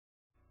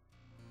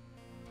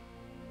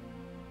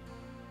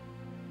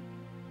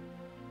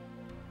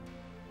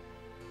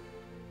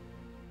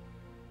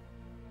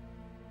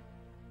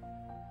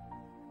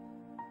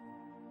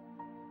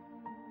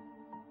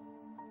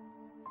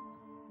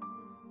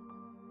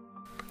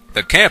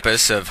The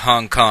campus of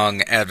Hong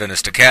Kong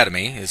Adventist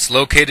Academy is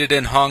located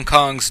in Hong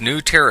Kong's new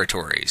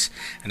territories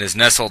and is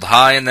nestled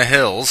high in the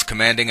hills,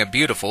 commanding a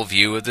beautiful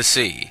view of the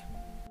sea.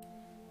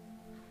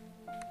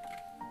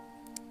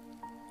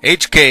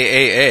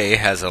 HKAA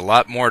has a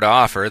lot more to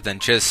offer than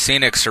just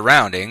scenic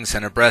surroundings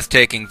and a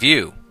breathtaking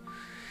view.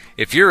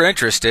 If you're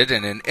interested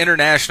in an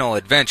international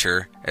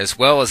adventure as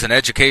well as an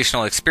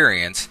educational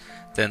experience,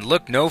 then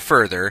look no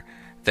further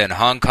than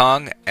Hong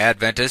Kong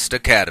Adventist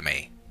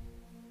Academy.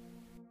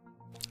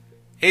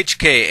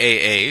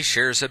 HKAA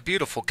shares a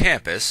beautiful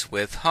campus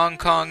with Hong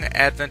Kong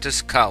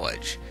Adventist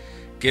College,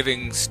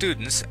 giving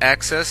students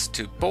access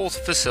to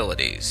both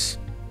facilities.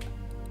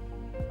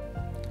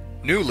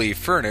 Newly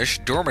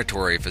furnished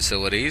dormitory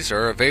facilities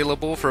are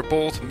available for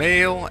both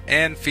male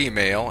and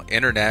female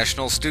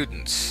international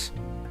students.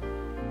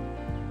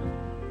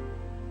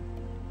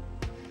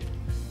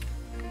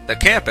 The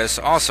campus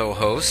also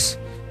hosts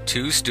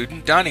 2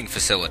 student dining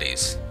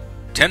facilities,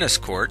 tennis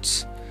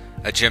courts,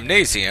 a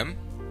gymnasium,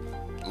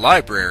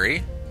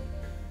 library,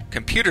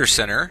 computer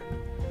center,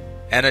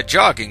 and a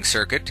jogging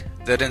circuit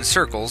that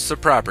encircles the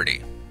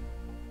property.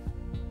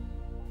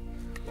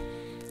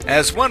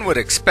 As one would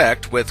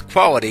expect with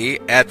quality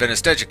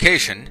Adventist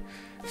education,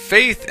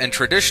 faith and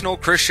traditional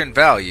Christian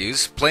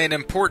values play an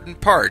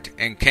important part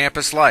in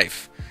campus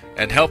life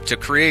and help to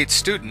create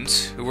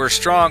students who are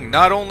strong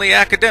not only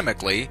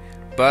academically,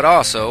 but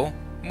also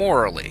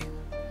morally.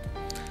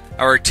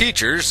 Our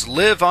teachers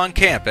live on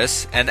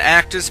campus and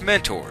act as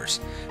mentors,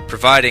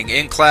 providing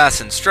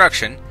in-class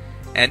instruction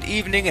and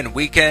evening and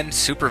weekend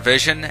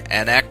supervision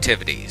and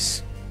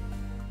activities.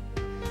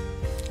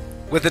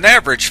 With an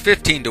average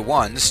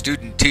 15-to-1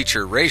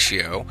 student-teacher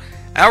ratio,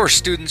 our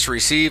students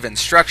receive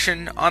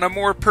instruction on a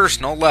more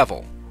personal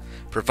level,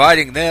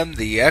 providing them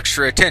the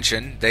extra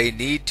attention they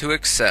need to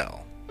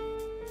excel.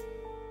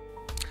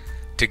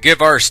 To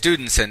give our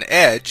students an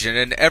edge in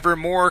an ever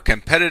more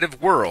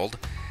competitive world,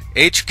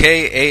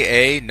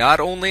 HKAA not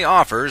only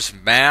offers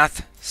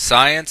math,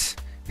 science,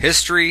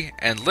 history,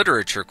 and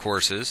literature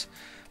courses,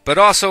 but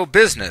also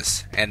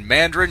business and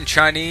Mandarin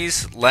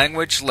Chinese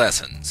language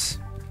lessons.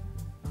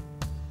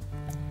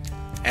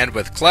 And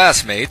with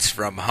classmates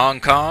from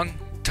Hong Kong,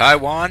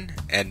 Taiwan,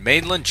 and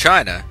mainland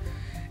China,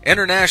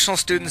 international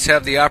students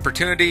have the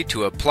opportunity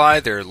to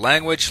apply their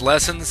language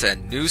lessons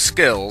and new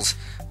skills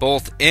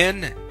both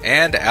in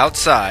and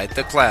outside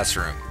the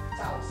classroom.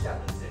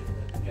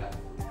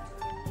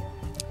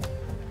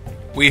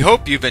 We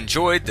hope you've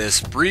enjoyed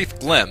this brief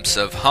glimpse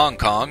of Hong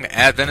Kong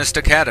Adventist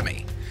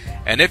Academy.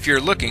 And if you're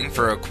looking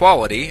for a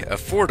quality,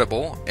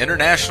 affordable,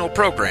 international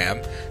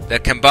program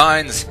that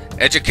combines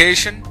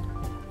education,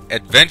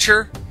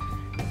 adventure,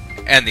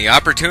 and the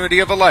opportunity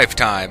of a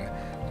lifetime,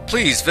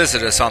 please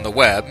visit us on the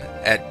web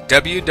at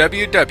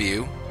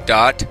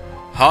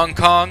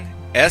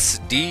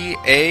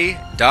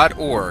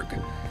www.hongkongsda.org.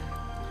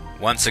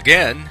 Once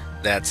again,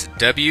 that's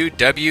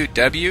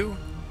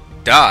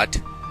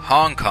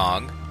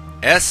www.hongkongsda.org.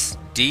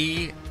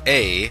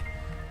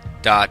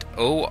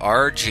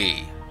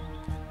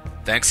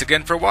 Thanks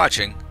again for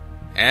watching,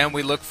 and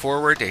we look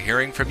forward to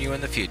hearing from you in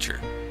the future.